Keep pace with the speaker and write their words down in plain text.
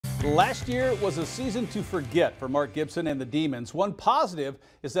Last year was a season to forget for Mark Gibson and the Demons. One positive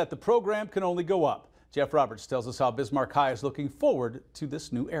is that the program can only go up. Jeff Roberts tells us how Bismarck High is looking forward to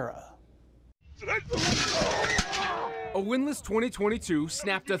this new era. A winless 2022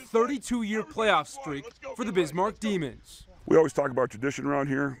 snapped a 32-year playoff streak for the Bismarck Demons. We always talk about tradition around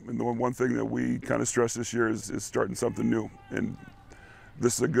here, and the one thing that we kind of stress this year is starting something new. And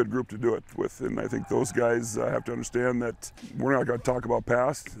this is a good group to do it with, and I think those guys have to understand that we're not going to talk about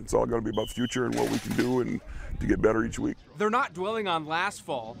past. It's all going to be about future and what we can do and to get better each week. They're not dwelling on last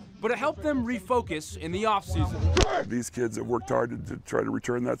fall, but it helped them refocus in the offseason. These kids have worked hard to try to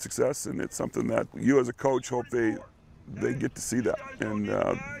return that success, and it's something that you as a coach hope they get to see that, and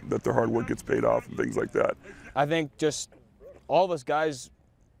that their hard work gets paid off and things like that. I think just all of us guys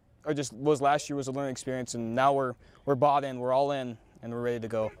last year was a learning experience, and now we're bought in, we're all in, and we're ready to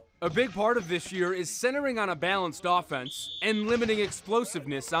go. A big part of this year is centering on a balanced offense and limiting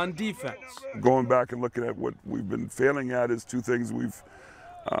explosiveness on defense. Going back and looking at what we've been failing at is two things we've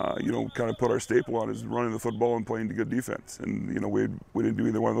kind of put our staple on, is running the football and playing good defense. And we didn't do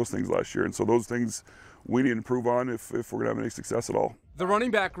either one of those things last year, and so those things we need to improve on if we're going to have any success at all. The running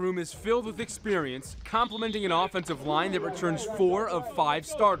back room is filled with experience, complementing an offensive line that returns 4 of 5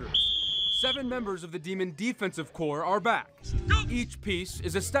 starters. 7 members of the Demon defensive corps are back. Each piece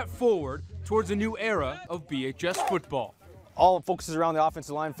is a step forward towards a new era of BHS football. All focuses around the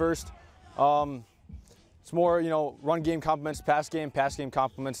offensive line first. It's more, run game complements pass game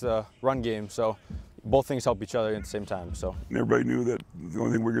complements the run game. So both things help each other at the same time. So everybody knew that the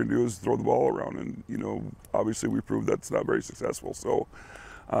only thing we're going to do is throw the ball around, and obviously we proved that's not very successful. So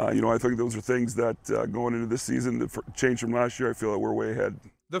I think those are things that going into this season, the change from last year, I feel that we're way ahead.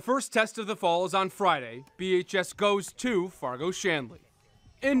 The first test of the fall is on Friday. BHS goes to Fargo Shanley.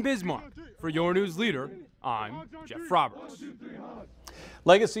 In Bismarck, for your news leader, I'm Jeff Roberts.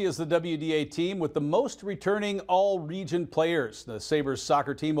 Legacy is the WDA team with the most returning all-region players. The Sabres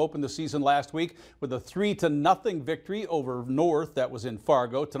soccer team opened the season last week with a 3-0 victory over North that was in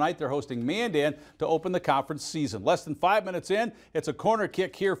Fargo. Tonight they're hosting Mandan to open the conference season. Less than 5 minutes in, it's a corner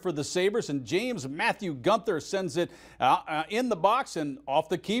kick here for the Sabres, and James Matthew Gunther sends it in the box and off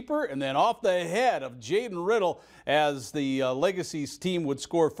the keeper and then off the head of Jaden Riddle as the Legacy's team would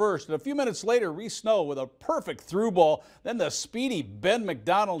score first. And a few minutes later, Reese Snow with a perfect through ball. Then the speedy Ben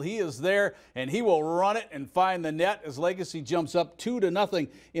McDonald, he is there, and he will run it and find the net as Legacy jumps up 2-0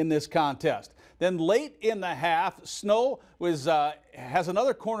 in this contest. Then late in the half, Snow has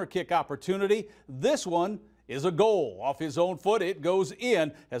another corner kick opportunity. This one is a goal. Off his own foot, it goes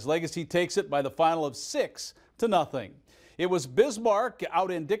in as Legacy takes it by the final of 6-0. It was Bismarck out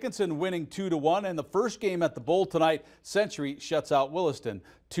in Dickinson winning 2-1, and the first game at the Bowl tonight, Century shuts out Williston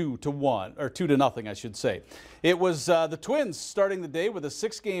 2-1, or 2-0, I should say. It was the Twins starting the day with a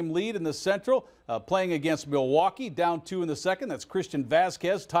 6-game lead in the Central, playing against Milwaukee, down 2 in the second. That's Christian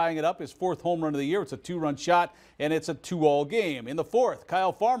Vasquez tying it up, his 4th home run of the year. It's a 2-run shot, and it's a 2-all game. In the 4th,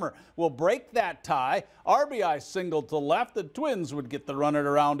 Kyle Farmer will break that tie. RBI single to left. The Twins would get the runner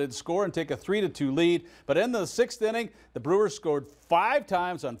around and score and take a 3-2 lead. But in the 6th inning, the Brewers scored 5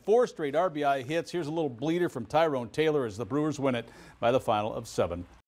 times on 4 straight RBI hits. Here's a little bleeder from Tyrone Taylor as the Brewers win it by the final of 7-0.